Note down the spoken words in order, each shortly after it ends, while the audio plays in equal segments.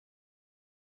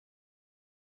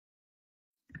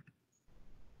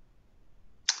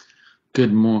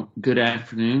Good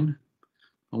afternoon.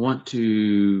 I want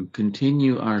to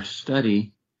continue our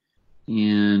study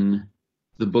in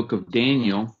the book of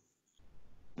Daniel,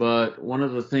 but one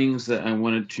of the things that I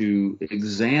wanted to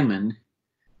examine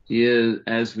is,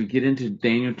 as we get into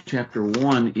Daniel chapter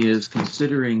 1, is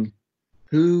considering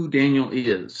who Daniel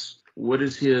is. What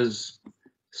is his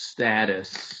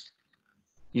status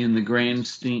in the grand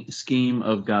scheme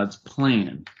of God's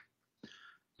plan?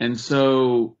 And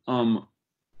so,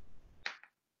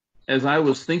 as I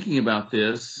was thinking about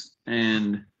this,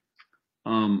 and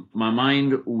my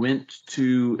mind went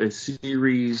to a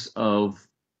series of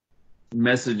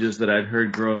messages that I'd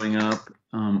heard growing up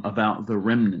about the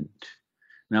remnant.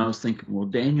 And I was thinking, well,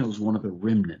 Daniel's one of the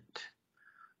remnant.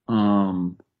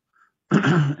 And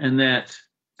that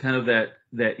kind of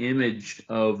that image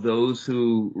of those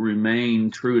who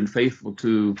remain true and faithful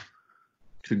to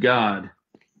God.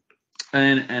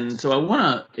 And so I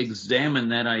want to examine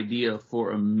that idea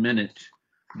for a minute.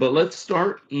 But let's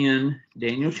start in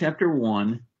Daniel chapter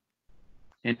 1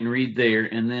 and read there.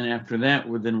 And then after that,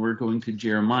 we're going to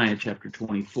Jeremiah chapter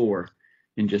 24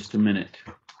 in just a minute.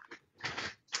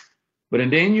 But in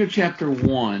Daniel chapter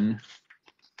 1,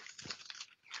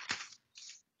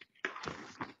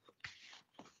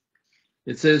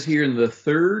 it says here, in the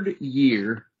third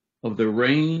year of the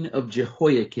reign of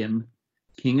Jehoiakim,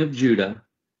 king of Judah,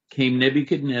 came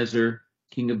Nebuchadnezzar,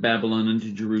 king of Babylon,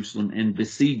 into Jerusalem and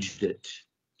besieged it.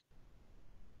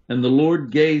 And the Lord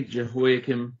gave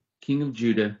Jehoiakim, king of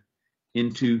Judah,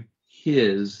 into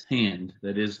his hand,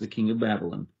 that is, the king of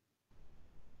Babylon,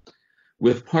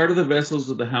 with part of the vessels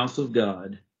of the house of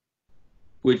God,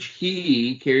 which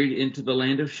he carried into the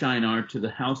land of Shinar to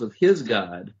the house of his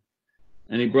God,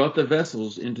 and he brought the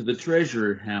vessels into the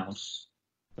treasure house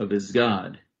of his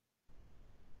God.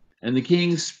 And the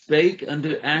king spake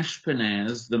unto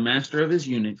Ashpenaz, the master of his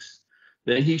eunuchs,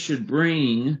 that he should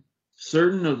bring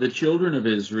certain of the children of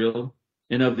Israel,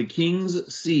 and of the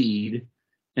king's seed,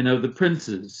 and of the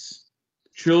princes,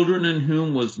 children in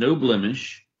whom was no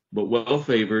blemish, but well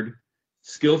favored,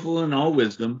 skillful in all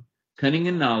wisdom, cunning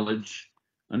in knowledge,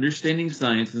 understanding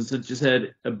science, and such as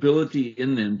had ability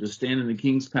in them to stand in the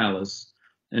king's palace,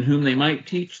 and whom they might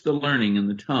teach the learning and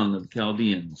the tongue of the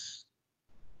Chaldeans.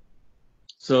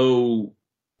 So,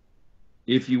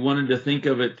 if you wanted to think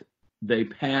of it, they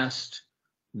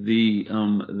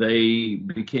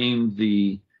became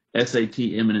the SAT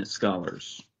eminent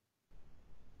scholars.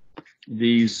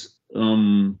 These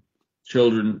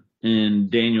children, and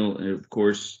Daniel, of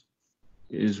course,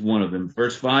 is one of them.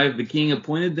 Verse 5, the king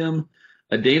appointed them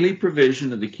a daily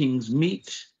provision of the king's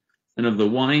meat and of the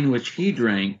wine which he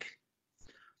drank,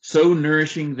 so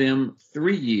nourishing them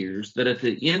 3 years, that at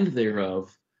the end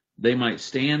thereof they might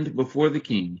stand before the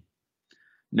king.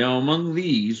 Now among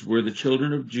these were the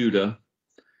children of Judah,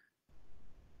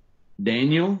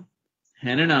 Daniel,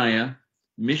 Hananiah,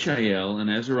 Mishael, and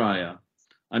Azariah,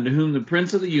 unto whom the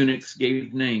prince of the eunuchs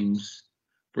gave names.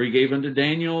 For he gave unto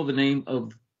Daniel the name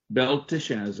of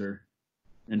Belteshazzar,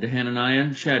 and to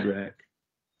Hananiah Shadrach,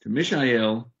 to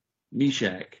Mishael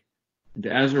Meshach, and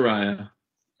to Azariah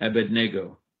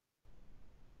Abednego.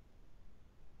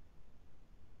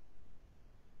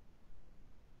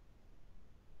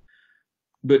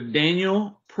 But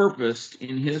Daniel purposed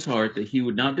in his heart that he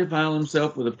would not defile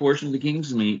himself with a portion of the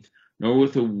king's meat, nor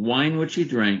with the wine which he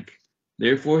drank.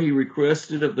 Therefore he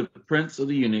requested of the prince of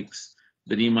the eunuchs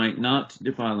that he might not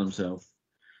defile himself.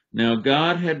 Now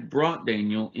God had brought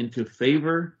Daniel into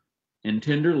favor and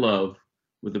tender love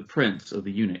with the prince of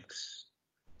the eunuchs.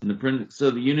 And the prince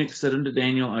of the eunuchs said unto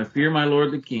Daniel, I fear my lord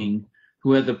the king,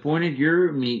 who hath appointed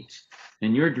your meat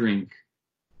and your drink.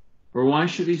 For why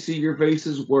should he see your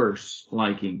faces worse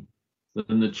liking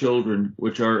than the children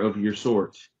which are of your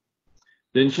sort?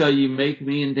 Then shall ye make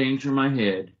me endanger my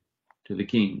head to the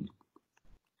king.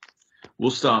 We'll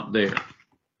stop there.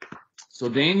 So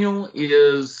Daniel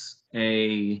is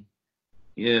from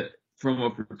a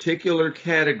particular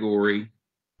category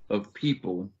of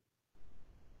people,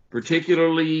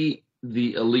 particularly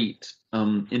the elite,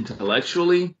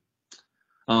 intellectually,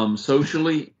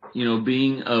 socially,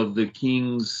 being of the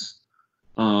king's,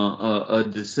 a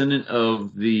descendant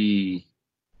of the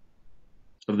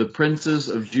princes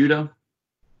of Judah,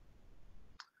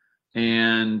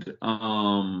 and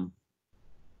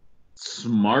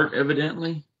smart,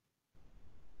 evidently,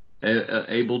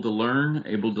 able to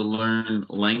learn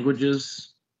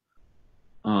languages,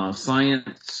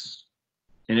 science,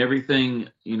 and everything.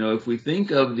 If we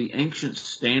think of the ancient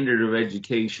standard of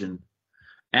education,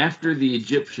 after the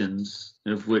Egyptians,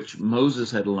 of which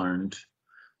Moses had learned,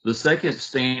 the second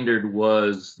standard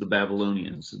was the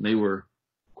Babylonians. And they were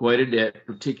quite a debt,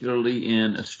 particularly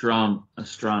in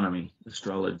astronomy,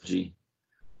 astrology,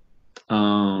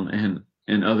 and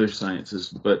other sciences.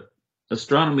 But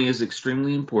astronomy is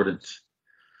extremely important.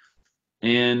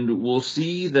 And we'll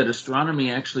see that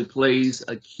astronomy actually plays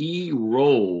a key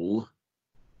role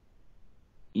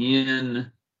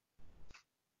in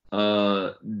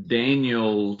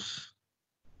Daniel's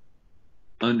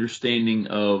understanding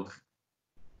of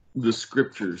the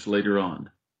scriptures later on.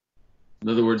 In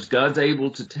other words, God's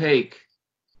able to take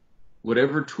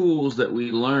whatever tools that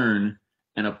we learn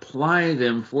and apply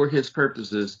them for his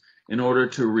purposes in order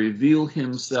to reveal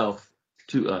himself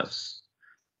to us.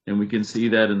 And we can see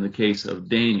that in the case of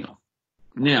Daniel.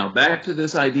 Now, back to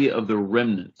this idea of the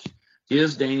remnant.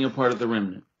 Is Daniel part of the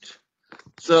remnant?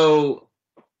 So,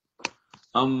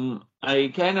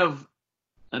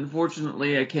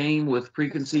 unfortunately, I came with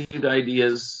preconceived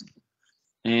ideas,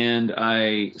 and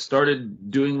I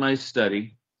started doing my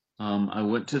study. I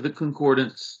went to the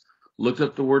concordance, looked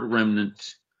up the word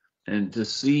remnant, and to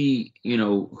see,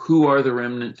 who are the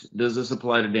remnant? Does this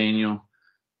apply to Daniel?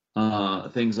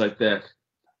 Things like that.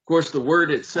 Of course, the word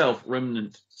itself,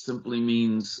 remnant, simply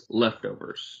means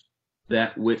leftovers,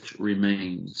 that which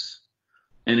remains.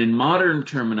 And in modern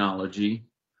terminology,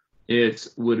 it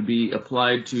would be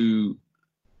applied to,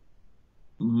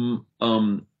 it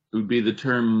would be the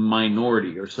term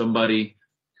minority, or somebody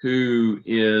who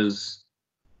is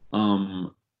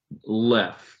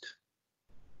left.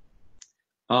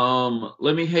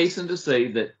 Let me hasten to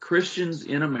say that Christians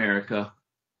in America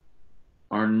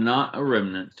are not a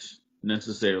remnant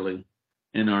necessarily,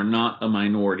 and are not a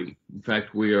minority. In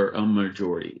fact, we are a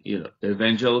majority.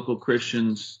 Evangelical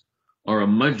Christians are a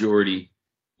majority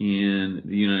in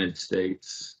the United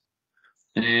States.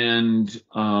 And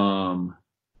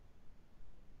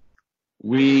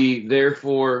we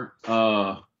therefore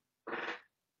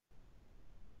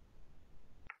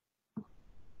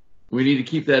we need to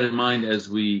keep that in mind as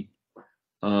we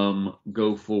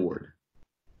go forward.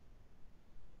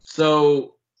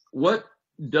 So what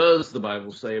does the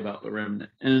Bible say about the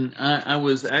remnant? And I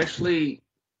was actually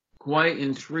quite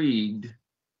intrigued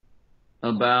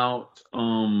about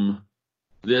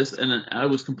this, and I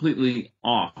was completely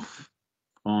off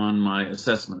on my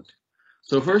assessment.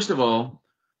 So first of all,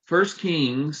 1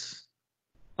 Kings,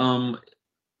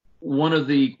 one of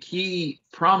the key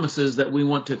promises that we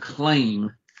want to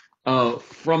claim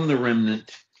from the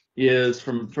remnant is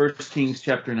from 1 Kings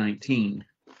chapter 19.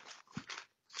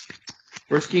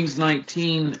 1 Kings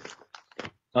 19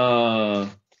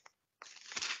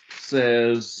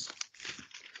 says,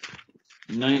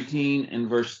 19 and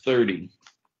verse 30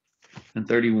 and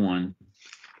 31.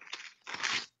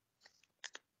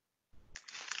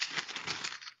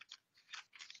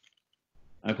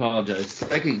 I apologize.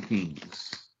 2 Kings.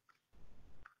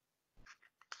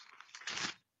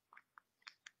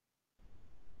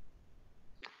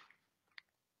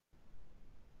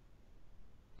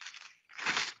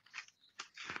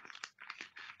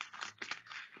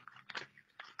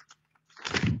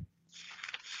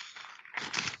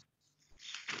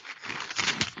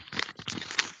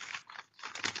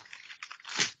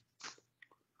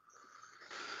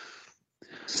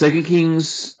 Second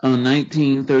Kings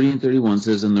 19, 30 and 31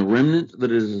 says, and the remnant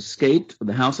that is escaped of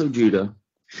the house of Judah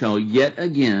shall yet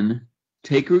again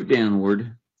take root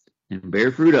downward and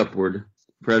bear fruit upward,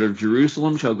 for out of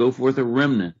Jerusalem shall go forth a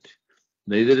remnant,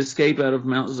 they that escape out of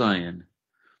Mount Zion.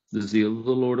 The zeal of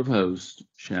the Lord of hosts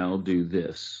shall do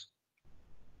this.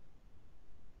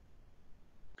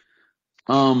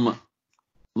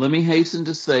 Let me hasten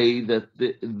to say that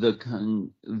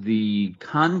the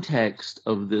context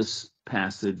of this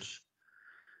passage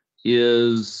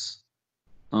is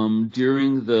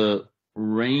during the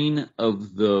reign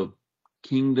of the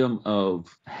kingdom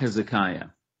of Hezekiah.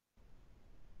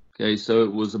 Okay, so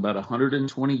it was about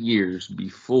 120 years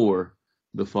before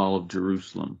the fall of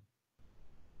Jerusalem.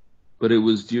 But it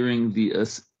was during the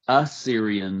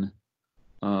Assyrian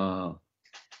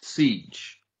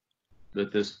siege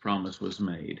that this promise was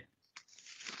made.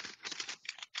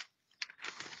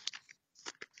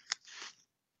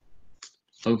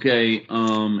 Okay,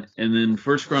 and then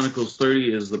 1 Chronicles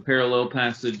 30 is the parallel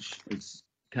passage. It's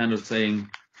kind of saying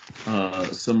a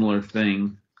similar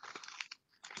thing.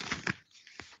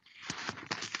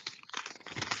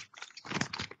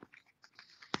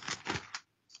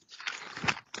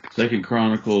 Second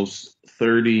Chronicles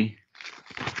 30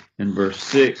 and verse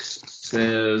 6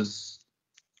 says,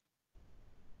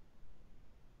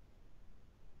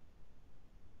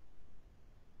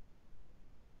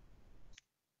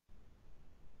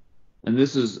 and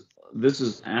this is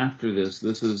after this.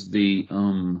 This is the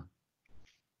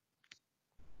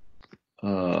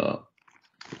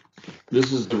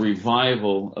This is the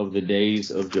revival of the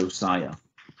days of Josiah.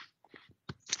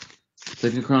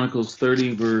 2 Chronicles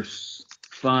 30, verse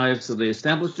 5. So they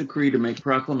established a decree to make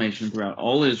proclamation throughout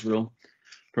all Israel,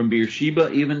 from Beersheba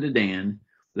even to Dan,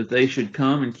 that they should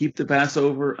come and keep the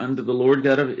Passover unto the Lord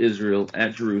God of Israel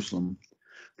at Jerusalem.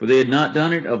 For they had not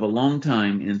done it of a long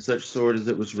time in such sort as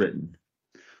it was written.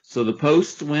 So the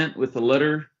post went with the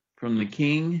letter from the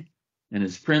king and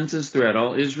his princes throughout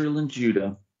all Israel and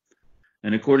Judah,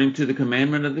 and according to the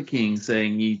commandment of the king,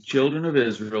 saying, Ye children of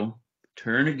Israel,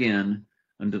 turn again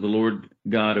unto the Lord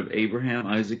God of Abraham,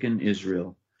 Isaac, and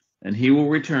Israel, and he will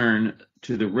return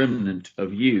to the remnant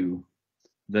of you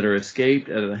that are escaped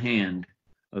out of the hand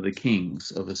of the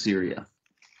kings of Assyria.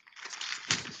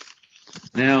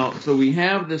 Now, so we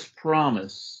have this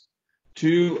promise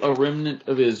to a remnant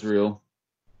of Israel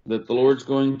that the Lord's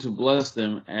going to bless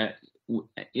them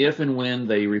if and when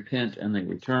they repent and they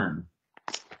return.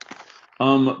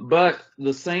 But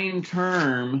the same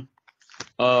term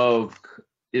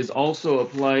is also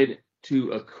applied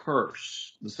to a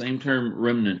curse. The same term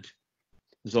remnant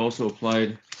is also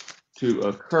applied to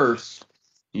a curse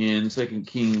in 2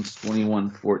 Kings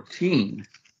 21:14. It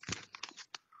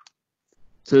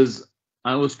says,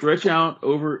 I will stretch out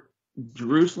over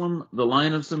Jerusalem the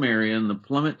line of Samaria and the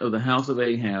plummet of the house of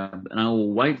Ahab, and I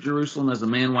will wipe Jerusalem as a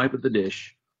man wipeth the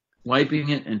dish, wiping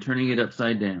it and turning it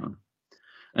upside down.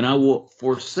 And I will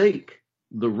forsake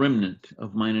the remnant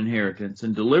of mine inheritance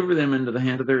and deliver them into the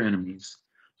hand of their enemies.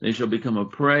 They shall become a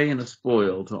prey and a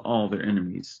spoil to all their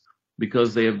enemies,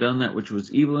 because they have done that which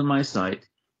was evil in my sight,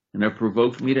 and have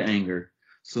provoked me to anger,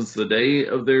 since the day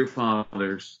of their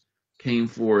fathers came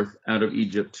forth out of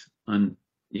Egypt,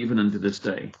 even unto this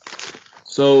day.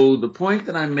 So the point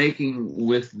that I'm making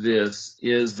with this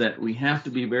is that we have to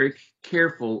be very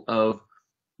careful of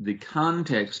the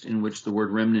context in which the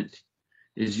word remnant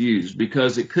is used,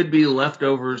 because it could be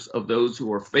leftovers of those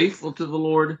who are faithful to the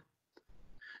Lord.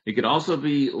 It could also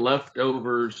be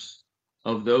leftovers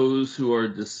of those who are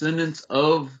descendants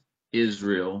of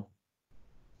Israel,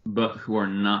 but who are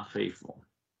not faithful.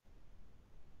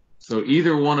 So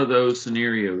either one of those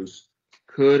scenarios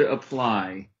could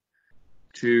apply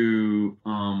to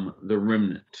the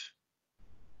remnant.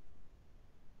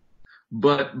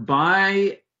 But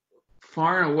by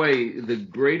far and away, the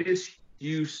greatest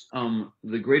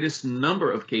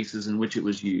number of cases in which it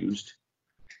was used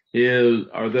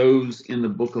are those in the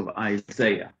book of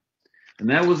Isaiah, and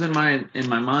that was in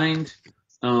my mind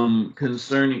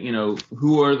concerning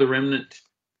who are the remnant.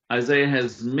 Isaiah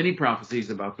has many prophecies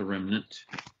about the remnant,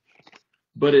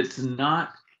 but it's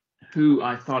not who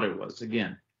I thought it was.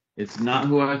 Again, it's not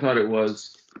who I thought it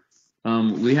was.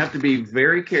 We have to be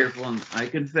very careful, and I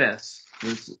confess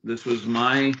this was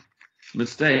my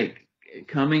mistake.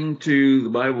 Coming to the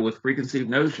Bible with preconceived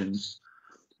notions,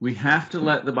 we have to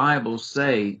let the Bible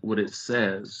say what it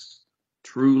says,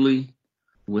 truly,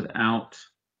 without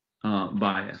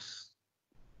bias.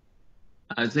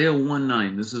 Isaiah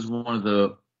 1:9, this is one of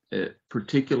the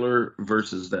particular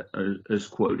verses that is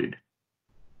quoted.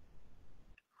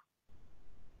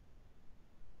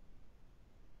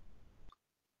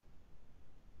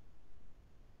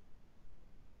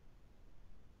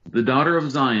 The daughter of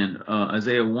Zion,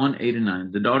 Isaiah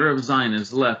 1:8-9, the daughter of Zion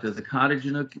is left as a cottage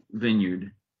in a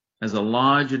vineyard, as a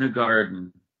lodge in a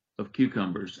garden of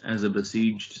cucumbers, as a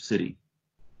besieged city.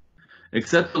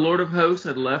 Except the Lord of hosts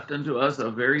had left unto us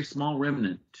a very small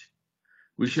remnant,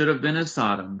 we should have been as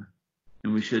Sodom,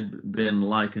 and we should have been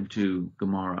like unto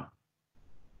Gomorrah.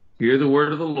 Hear the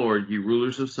word of the Lord, ye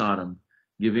rulers of Sodom.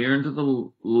 Give ear unto the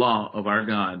law of our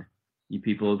God, ye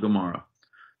people of Gomorrah.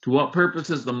 To what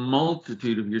purpose is the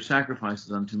multitude of your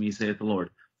sacrifices unto me, saith the Lord?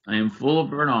 I am full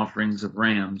of burnt offerings of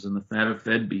rams and the fat of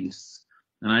fed beasts,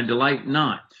 and I delight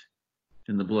not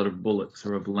in the blood of bullocks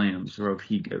or of lambs or of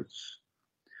he-goats.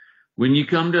 When you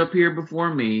come to appear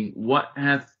before me,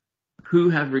 who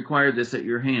hath required this at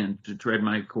your hand to tread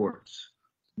my courts?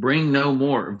 Bring no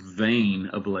more vain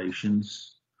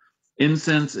oblations.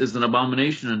 Incense is an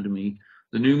abomination unto me.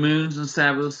 The new moons and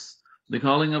Sabbaths, the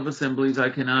calling of assemblies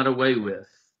I cannot away with.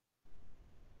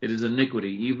 It is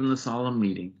iniquity, even the solemn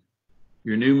meeting.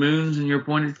 Your new moons and your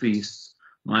appointed feasts,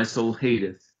 my soul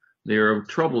hateth. They are of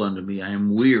trouble unto me. I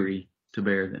am weary to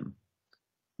bear them.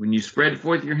 When you spread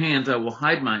forth your hands, I will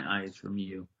hide my eyes from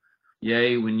you.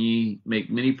 Yea, when ye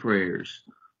make many prayers,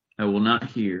 I will not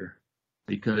hear,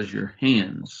 because your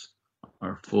hands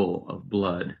are full of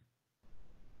blood.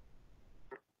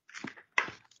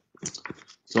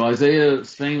 So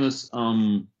Isaiah's famous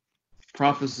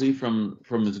prophecy from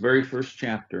his very first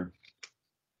chapter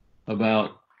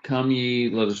about, come ye,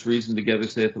 let us reason together,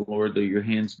 saith the Lord, though your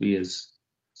hands be as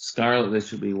scarlet, they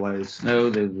shall be white as snow.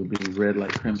 They will be red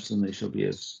like crimson. They shall be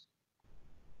as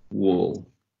wool.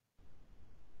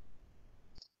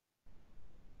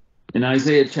 In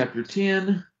Isaiah chapter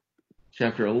 10,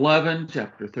 chapter 11,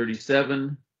 chapter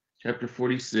 37, chapter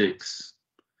 46,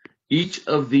 each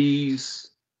of these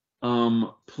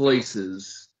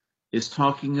places is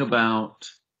talking about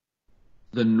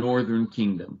the northern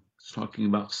kingdom. It's talking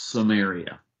about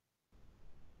Samaria.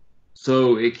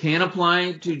 So it can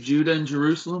apply to Judah and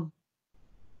Jerusalem.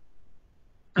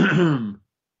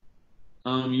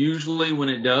 Usually when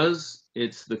it does,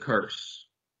 it's the curse.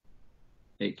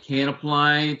 It can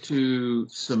apply to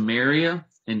Samaria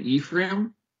and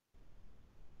Ephraim.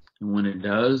 And when it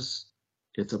does,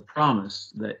 it's a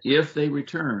promise that if they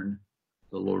return,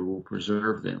 the Lord will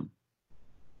preserve them.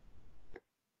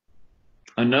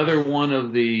 Another one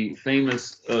of the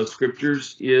famous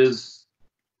scriptures is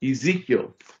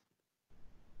Ezekiel.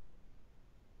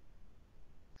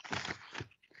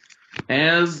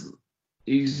 As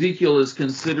Ezekiel is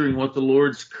considering what the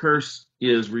Lord's curse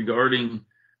is regarding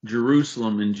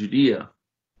Jerusalem and Judea,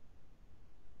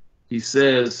 he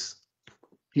asks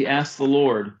the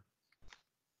Lord,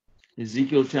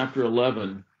 Ezekiel chapter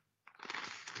 11,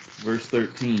 verse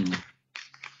 13.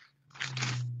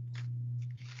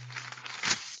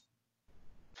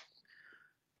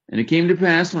 And it came to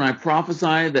pass when I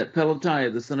prophesied that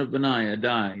Pelatiah, the son of Benaiah,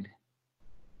 died.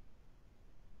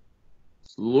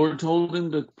 So the Lord told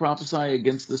him to prophesy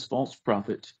against this false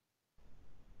prophet.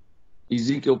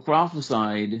 Ezekiel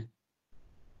prophesied,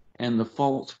 and the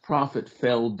false prophet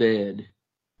fell dead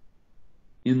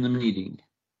in the meeting.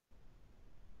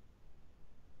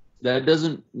 That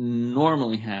doesn't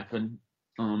normally happen.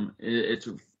 It's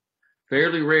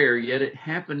fairly rare, yet it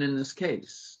happened in this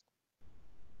case.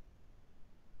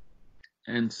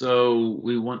 And so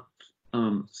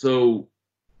so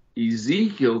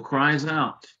Ezekiel cries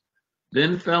out,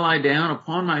 then fell I down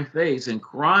upon my face and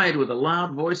cried with a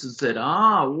loud voice and said,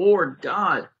 Ah, Lord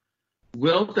God,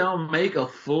 wilt thou make a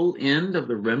full end of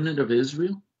the remnant of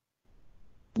Israel?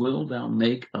 Wilt thou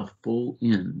make a full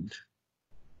end?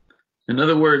 In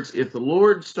other words, if the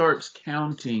Lord starts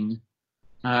counting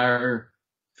our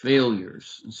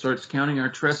failures and starts counting our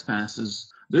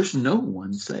trespasses, there's no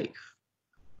one safe.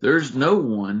 There's no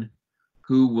one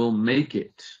who will make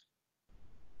it.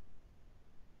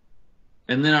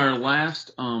 And then our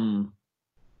last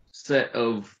set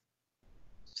of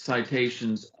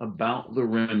citations about the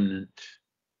remnant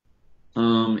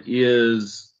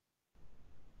is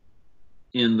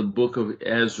in the book of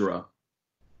Ezra,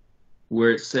 where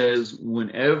it says,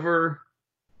 whenever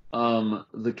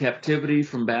the captivity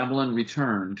from Babylon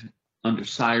returned under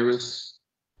Cyrus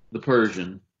the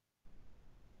Persian,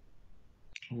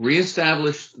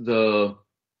 reestablished the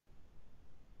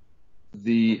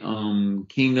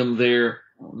kingdom there,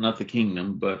 not the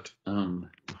kingdom, but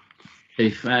a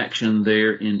faction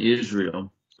there in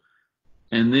Israel,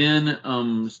 and then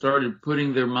started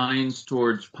putting their minds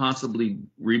towards possibly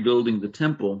rebuilding the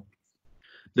temple.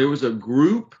 There was a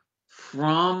group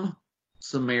from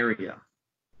Samaria.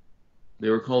 They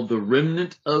were called the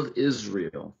Remnant of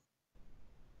Israel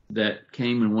that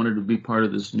came and wanted to be part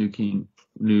of this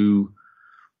new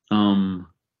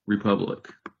republic,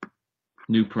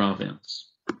 new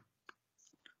province.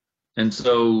 And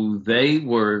so they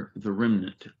were the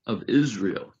remnant of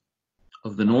Israel,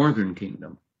 of the northern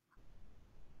kingdom.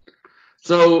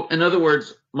 So, in other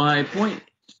words, my point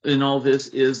in all this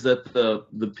is that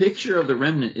the picture of the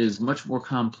remnant is much more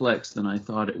complex than I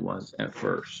thought it was at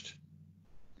first.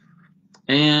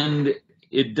 And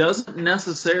it doesn't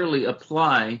necessarily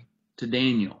apply to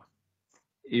Daniel,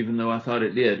 even though I thought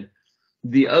it did.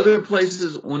 The other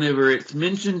places, whenever it's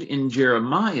mentioned in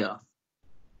Jeremiah,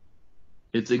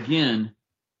 it's again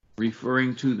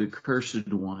referring to the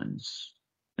cursed ones.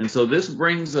 And so this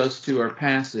brings us to our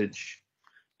passage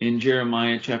in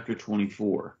Jeremiah chapter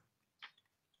 24.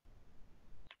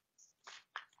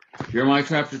 Jeremiah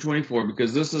chapter 24,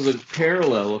 because this is a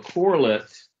parallel, a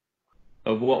correlate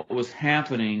of what was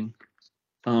happening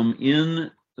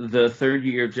in the third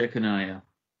year of Jeconiah.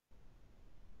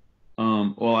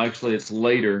 Well, actually, it's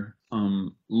later,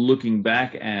 looking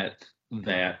back at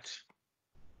that.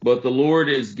 But the Lord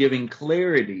is giving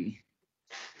clarity.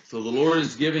 So the Lord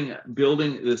is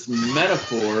building this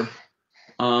metaphor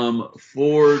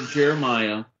for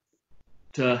Jeremiah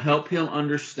to help him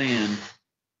understand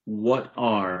what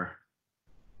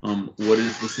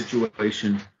is the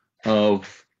situation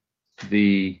of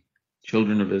the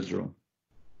children of Israel.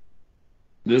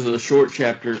 This is a short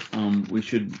chapter. We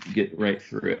should get right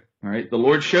through it. All right. The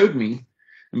Lord showed me,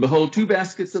 and behold, 2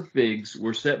 baskets of figs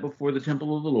were set before the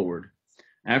temple of the Lord.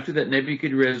 After that,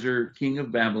 Nebuchadnezzar, king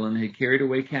of Babylon, had carried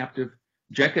away captive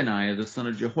Jeconiah, the son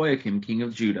of Jehoiakim, king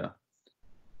of Judah,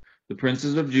 the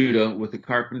princes of Judah, with the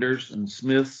carpenters and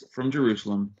smiths from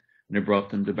Jerusalem, and had brought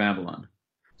them to Babylon.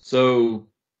 So,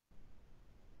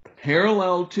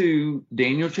 parallel to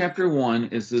Daniel chapter 1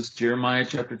 is this Jeremiah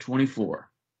chapter 24,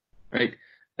 right?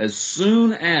 As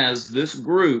soon as this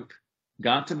group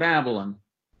got to Babylon,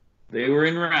 they were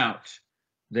en route.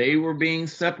 They were being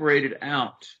separated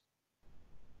out.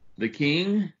 The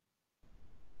king,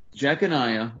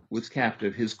 Jeconiah, was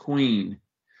captive. His queen,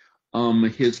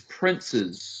 his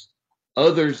princes,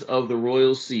 others of the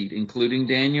royal seat, including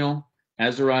Daniel,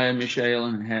 Azariah, Mishael,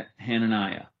 and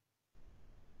Hananiah.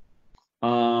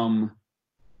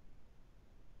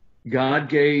 God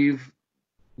gave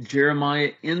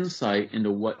Jeremiah insight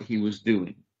into what he was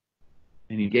doing.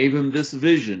 And he gave him this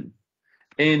vision.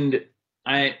 And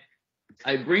I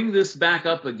bring this back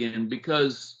up again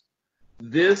because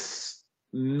this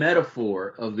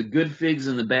metaphor of the good figs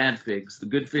and the bad figs,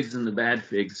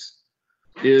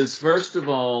 is, first of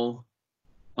all,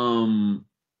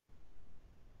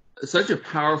 such a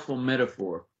powerful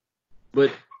metaphor.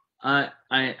 But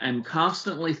I'm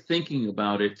constantly thinking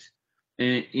about it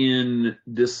in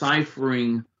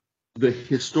deciphering the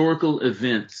historical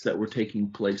events that were taking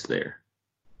place there.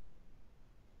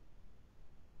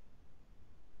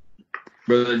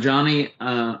 Brother Johnny,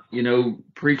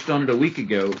 preached on it a week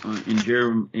ago in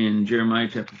Jeremiah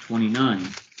chapter 29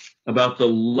 about the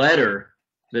letter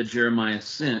that Jeremiah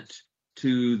sent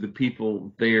to the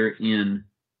people there in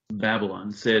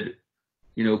Babylon. Said,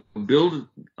 build,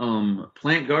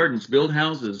 plant gardens, build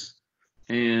houses,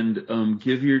 and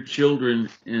give your children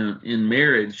in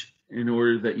marriage in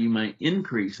order that you might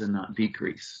increase and not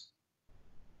decrease.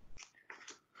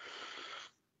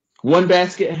 One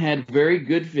basket had very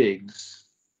good figs,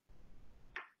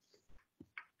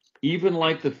 even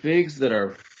like the figs that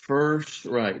are first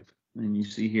ripe. And you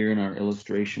see here in our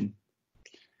illustration.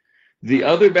 The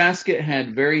other basket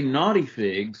had very naughty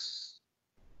figs,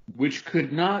 which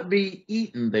could not be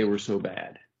eaten, they were so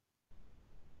bad.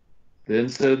 Then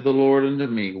said the Lord unto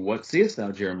me, What seest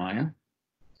thou, Jeremiah?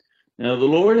 Now the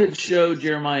Lord had showed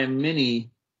Jeremiah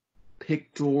many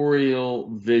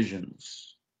pictorial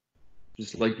visions,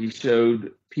 just like he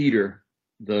showed Peter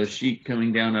the sheet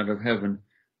coming down out of heaven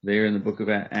there in the book of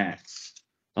Acts.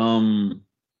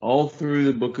 All through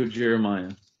the book of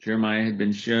Jeremiah, Jeremiah had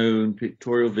been shown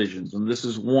pictorial visions, and this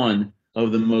is one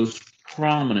of the most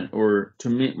prominent, or to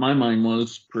me, my mind,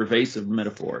 most pervasive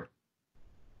metaphor.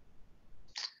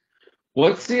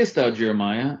 What seest thou,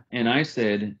 Jeremiah? And I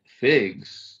said,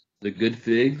 figs, the good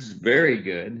figs, very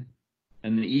good,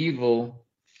 and the evil,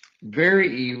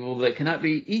 very evil, that cannot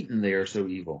be eaten, they are so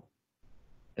evil.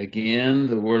 Again,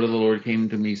 the word of the Lord came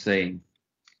to me, saying,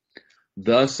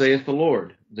 Thus saith the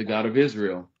Lord, the God of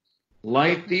Israel,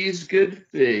 like these good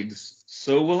figs,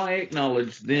 so will I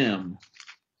acknowledge them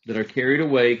that are carried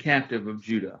away captive of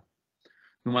Judah,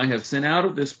 whom I have sent out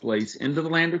of this place into the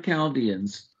land of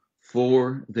Chaldeans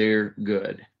for their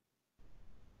good.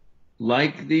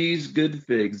 Like these good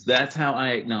figs, that's how I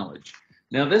acknowledge.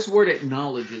 Now, this word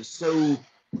acknowledge is so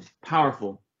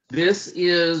powerful. This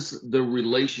is the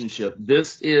relationship.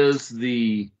 This is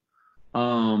the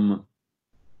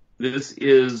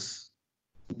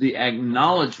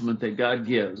acknowledgement that God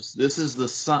gives. This is the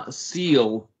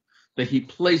seal that he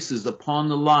places upon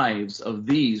the lives of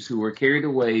these who were carried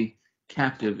away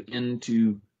captive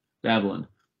into Babylon.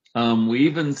 We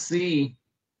even see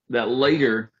that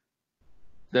later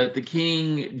that the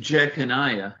king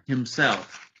Jeconiah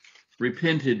himself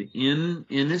repented in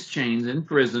his chains in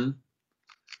prison,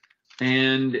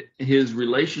 and his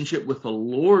relationship with the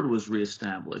Lord was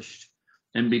reestablished.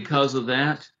 And because of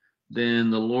that,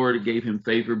 then the Lord gave him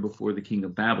favor before the king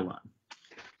of Babylon.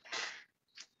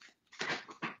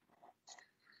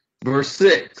 Verse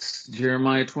 6,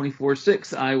 Jeremiah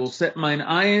 24:6, I will set mine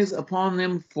eyes upon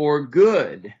them for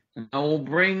good, and I will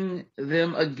bring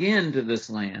them again to this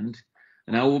land,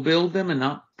 and I will build them and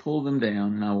not pull them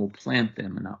down, and I will plant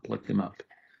them and not pluck them up.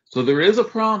 So there is a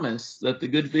promise that the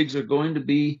good figs are going to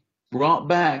be brought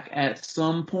back at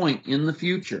some point in the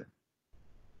future.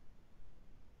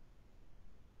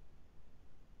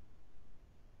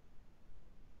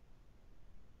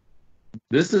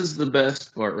 This is the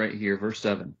best part right here, verse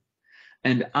 7.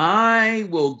 And I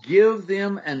will give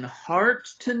them an heart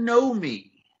to know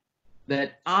me,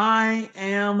 that I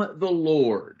am the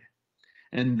Lord,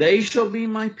 and they shall be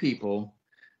my people,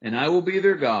 and I will be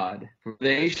their God, for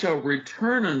they shall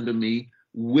return unto me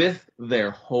with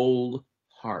their whole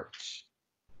heart.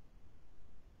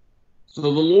 So the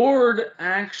Lord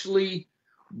actually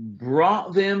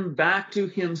brought them back to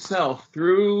himself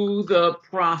through the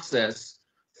process,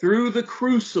 through the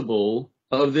crucible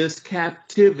of this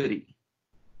captivity.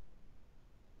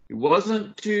 It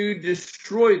wasn't to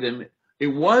destroy them. It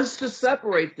was to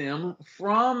separate them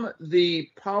from the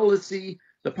policy,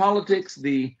 the politics,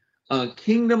 the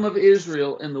kingdom of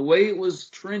Israel and the way it was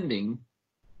trending.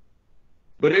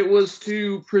 But it was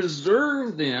to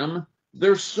preserve them,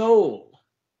 their soul.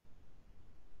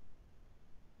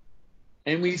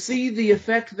 And we see the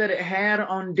effect that it had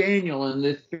on Daniel and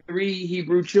the 3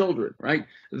 Hebrew children, right?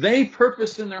 They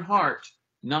purposed in their heart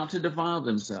not to defile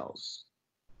themselves.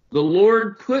 The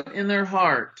Lord put in their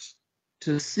heart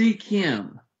to seek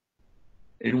him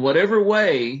in whatever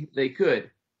way they could.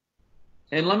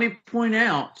 And let me point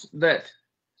out that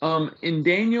in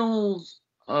Daniel's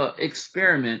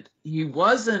experiment, he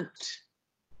wasn't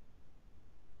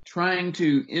trying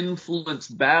to influence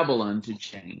Babylon to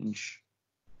change.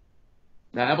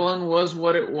 Babylon was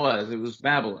what it was. It was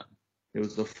Babylon. It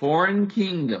was the foreign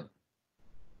kingdom.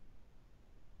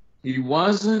 He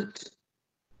wasn't,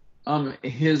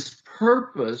 his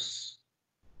purpose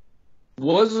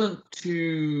wasn't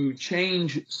to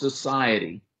change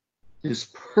society. His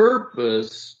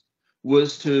purpose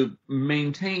was to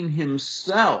maintain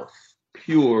himself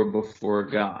pure before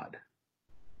God.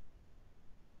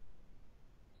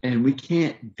 And we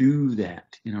can't do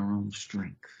that in our own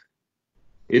strength.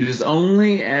 It is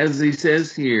only, as he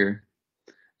says here,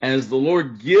 as the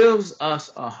Lord gives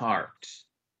us a heart.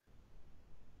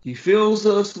 He fills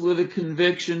us with a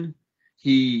conviction.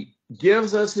 He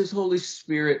gives us his Holy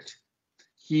Spirit.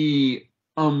 He,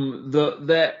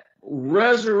 that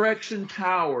resurrection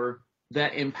power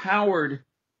that empowered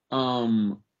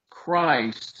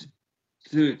Christ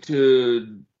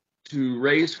to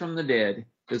raise from the dead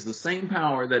is the same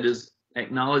power that is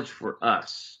acknowledged for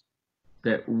us,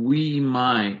 that we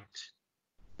might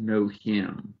know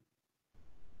him.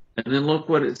 And then look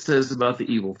what it says about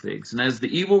the evil figs. And as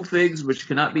the evil figs which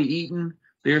cannot be eaten,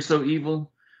 they are so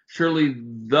evil. Surely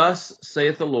thus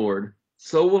saith the Lord,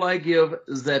 so will I give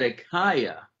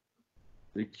Zedekiah,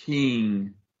 the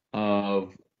king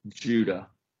of Judah,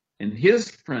 and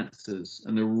his princes,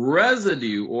 and the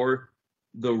residue, or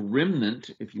the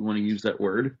remnant, if you want to use that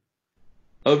word,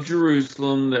 of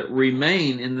Jerusalem that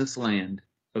remain in this land,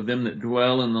 of them that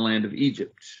dwell in the land of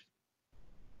Egypt.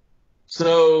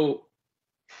 So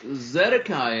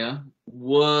Zedekiah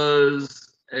was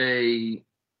an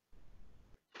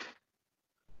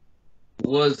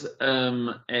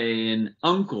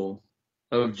uncle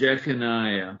of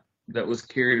Jeconiah that was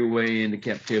carried away into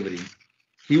captivity.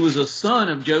 He was a son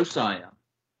of Josiah.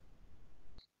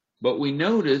 But we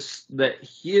notice that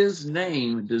his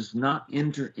name does not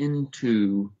enter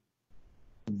into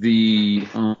the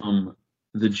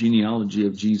genealogy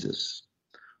of Jesus,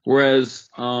 whereas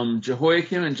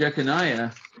Jehoiakim and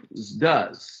Jeconiah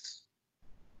does.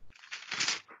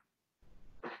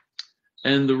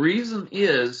 And the reason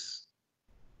is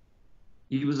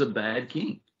he was a bad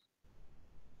king.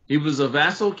 He was a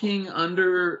vassal king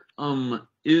under under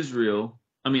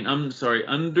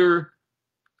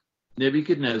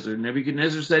Nebuchadnezzar.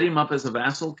 Nebuchadnezzar set him up as a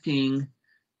vassal king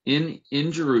in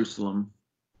Jerusalem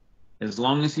as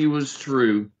long as he was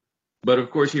true. But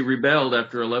of course he rebelled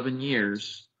after 11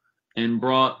 years and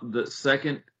brought the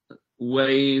second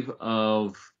wave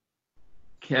of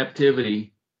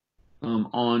captivity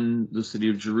on the city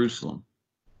of Jerusalem.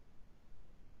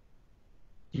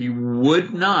 He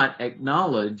would not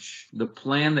acknowledge the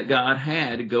plan that God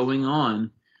had going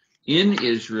on in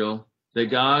Israel, that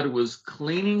God was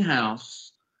cleaning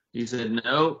house. He said,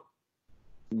 no,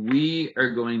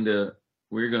 we're going to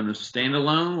stand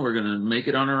alone. We're going to make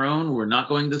it on our own. We're not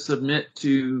going to submit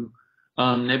to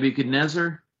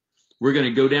Nebuchadnezzar. We're going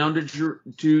to go down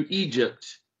to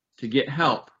Egypt to get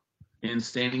help in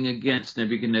standing against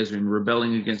Nebuchadnezzar and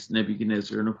rebelling against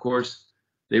Nebuchadnezzar. And of course,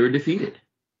 they were defeated.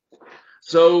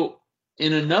 So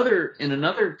in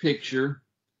another picture,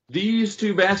 these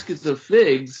 2 baskets of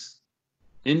figs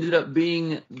ended up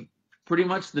being pretty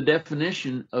much the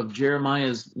definition of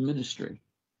Jeremiah's ministry.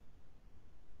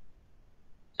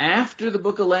 After the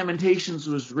book of Lamentations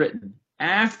was written,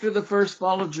 after the first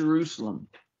fall of Jerusalem,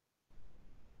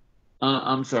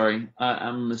 I'm sorry,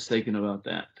 I'm mistaken about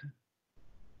that.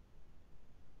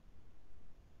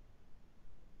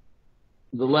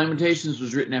 The Lamentations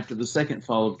was written after the second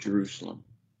fall of Jerusalem.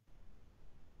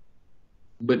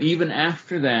 But even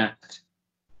after that,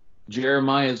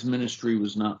 Jeremiah's ministry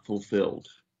was not fulfilled.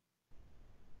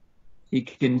 He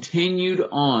continued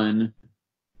on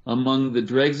among the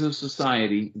dregs of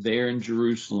society there in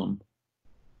Jerusalem,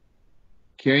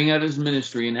 carrying out his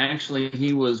ministry, and actually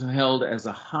he was held as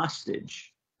a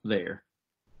hostage there.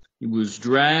 He was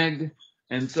dragged.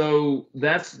 And so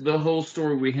that's the whole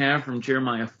story we have from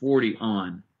Jeremiah 40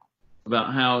 on,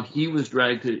 about how he was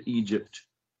dragged to Egypt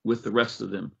with the rest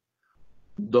of them.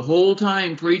 The whole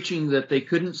time preaching that they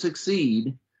couldn't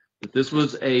succeed, that this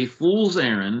was a fool's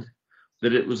errand,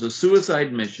 that it was a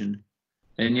suicide mission,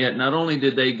 and yet not only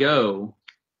did they go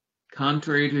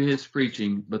contrary to his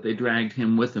preaching, but they dragged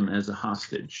him with them as a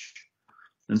hostage.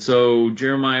 And so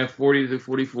Jeremiah 40 to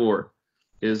 44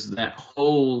 is that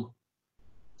whole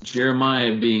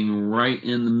Jeremiah being right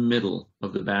in the middle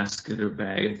of the basket or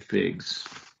bag of pigs.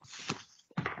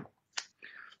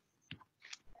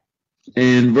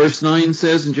 And verse 9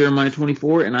 says in Jeremiah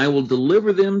 24, and I will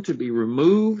deliver them to be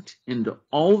removed into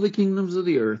all the kingdoms of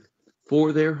the earth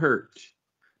for their hurt,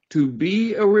 to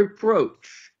be a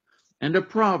reproach and a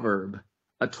proverb,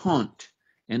 a taunt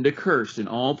and a curse in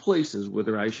all places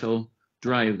whither I shall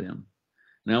drive them.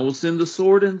 And I will send the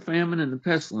sword and famine and the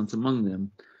pestilence among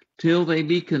them, till they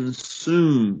be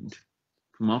consumed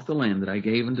from off the land that I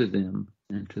gave unto them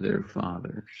and to their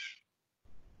fathers.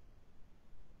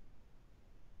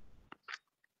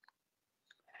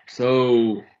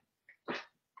 So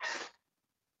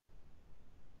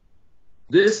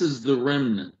this is the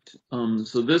remnant.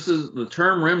 So this is the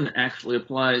term remnant actually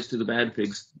applies to the bad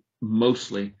pigs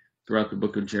mostly throughout the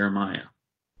book of Jeremiah.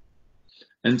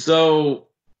 And so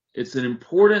it's an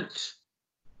important,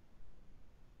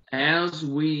 as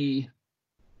we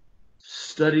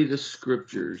study the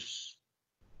scriptures,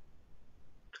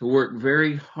 to work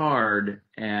very hard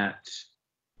at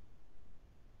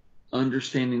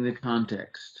understanding the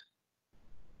context,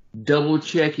 double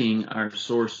checking our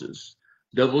sources,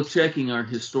 double checking our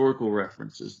historical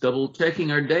references, double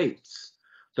checking our dates,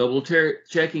 double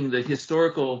checking the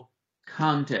historical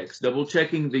context, double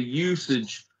checking the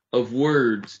usage of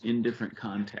words in different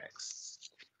contexts.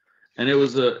 And it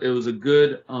was a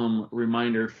good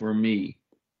reminder for me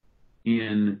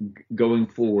in going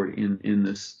forward in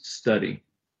this study.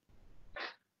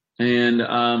 And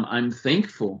I'm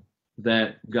thankful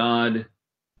that God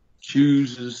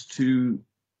chooses to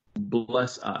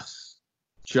bless us,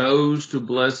 chose to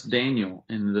bless Daniel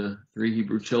and the 3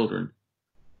 Hebrew children.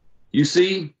 You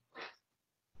see,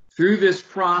 through this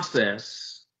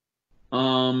process,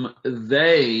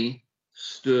 they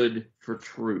stood for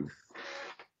truth.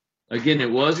 Again,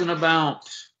 it wasn't about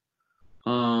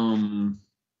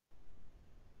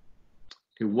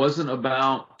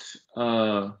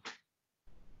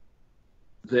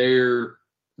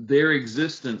their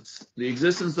existence. The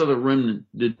existence of the remnant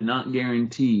did not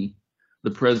guarantee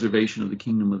the preservation of the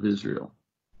kingdom of Israel,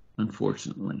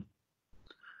 unfortunately.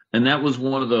 And that was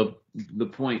one of the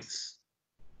points,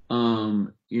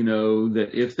 that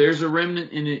if there's a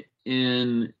remnant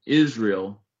in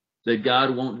Israel, that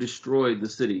God won't destroy the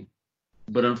city.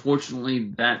 But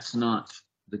unfortunately, that's not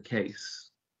the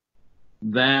case.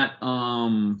 That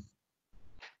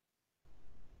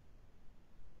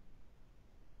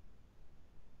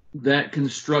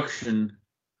construction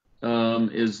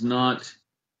is not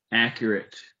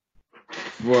accurate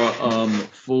for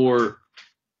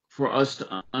us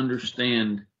to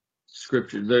understand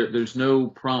Scripture. There's no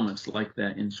promise like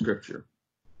that in Scripture.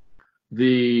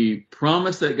 The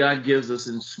promise that God gives us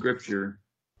in Scripture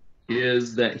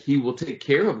is that He will take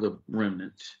care of the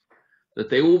remnant, that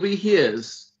they will be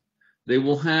His. They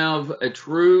will have a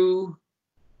true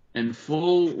and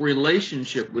full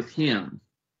relationship with Him.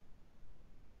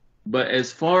 But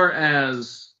as far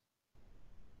as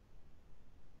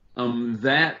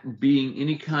that being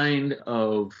any kind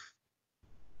of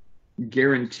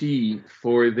guarantee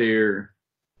for their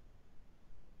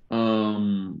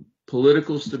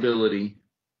political stability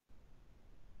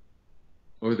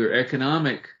or their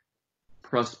economic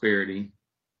prosperity,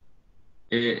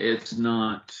 it's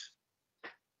not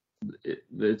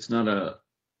a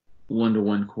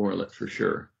one-to-one correlate for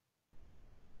sure.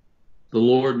 The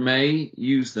Lord may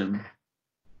use them,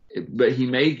 but He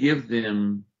may give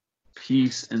them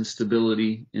peace and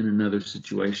stability in another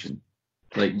situation,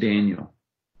 like Daniel.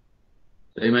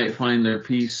 They might find their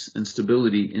peace and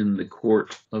stability in the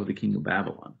court of the king of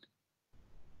Babylon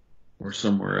or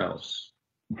somewhere else.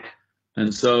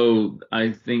 And so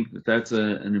I think that that's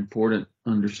an important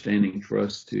understanding for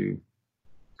us to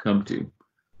come to.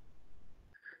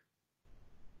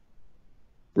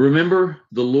 Remember,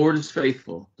 the Lord is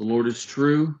faithful. The Lord is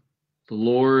true. The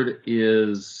Lord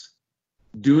is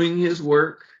doing His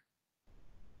work.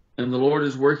 And the Lord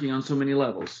is working on so many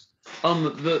levels.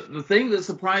 The thing that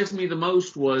surprised me the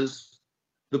most was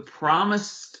the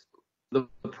promises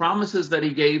that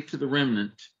He gave to the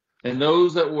remnant, and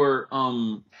those that were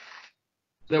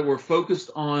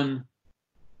focused on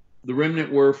the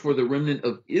remnant were for the remnant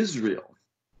of Israel.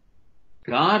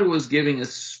 God was giving a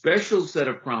special set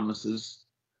of promises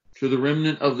to the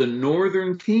remnant of the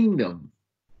northern kingdom.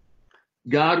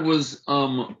 God was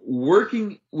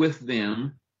working with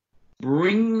them,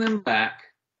 bringing them back,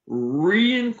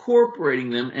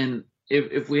 reincorporating them. And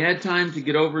if we had time to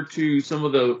get over to some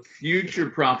of the future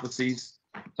prophecies,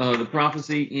 the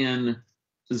prophecy in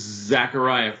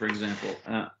Zechariah, for example,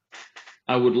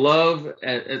 I would love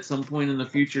at some point in the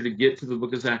future to get to the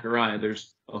book of Zechariah.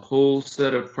 There's a whole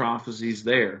set of prophecies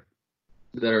there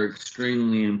that are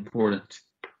extremely important.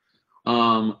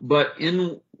 But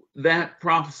in that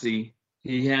prophecy,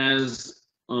 he has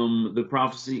the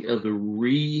prophecy of the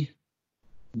remelding,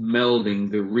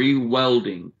 the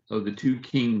rewelding of the two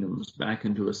kingdoms back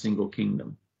into a single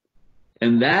kingdom.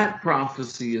 And that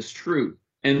prophecy is true.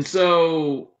 And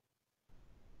so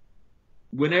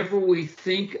whenever we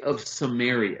think of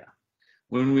Samaria,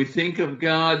 when we think of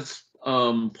God's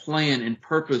plan and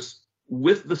purpose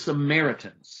with the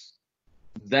Samaritans,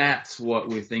 that's what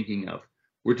we're thinking of.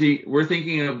 We're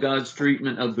thinking of God's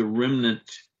treatment of the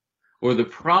remnant, or the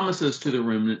promises to the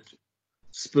remnant,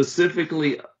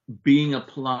 specifically being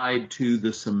applied to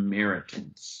the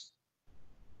Samaritans.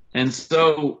 And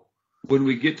so when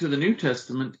we get to the New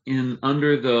Testament,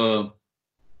 under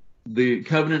the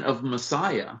covenant of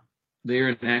Messiah, there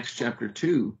in Acts chapter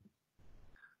 2,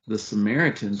 the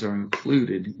Samaritans are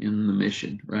included in the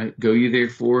mission, right? Go ye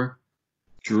therefore,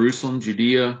 Jerusalem,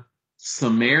 Judea,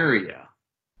 Samaria,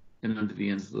 and unto the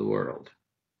ends of the world.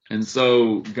 And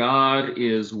so God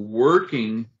is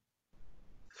working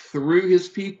through his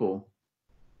people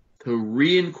to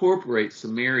reincorporate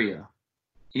Samaria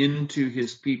into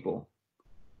his people.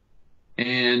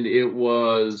 And it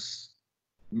was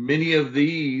many of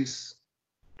these,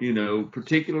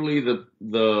 particularly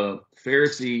the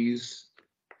Pharisees,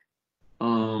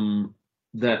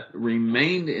 that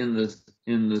remained in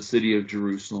the city of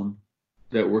Jerusalem,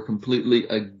 that were completely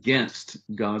against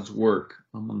God's work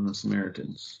among the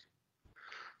Samaritans.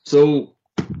 So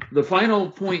the final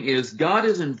point is, God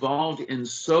is involved in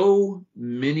so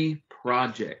many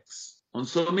projects, on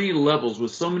so many levels,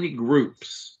 with so many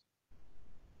groups.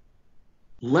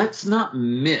 Let's not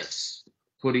miss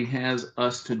what he has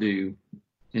us to do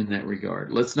in that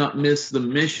regard. Let's not miss the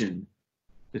mission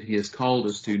that he has called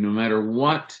us to, no matter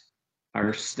what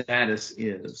our status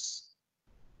is.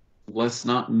 Let's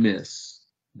not miss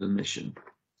the mission.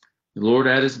 The Lord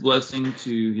add his blessing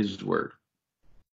to his word.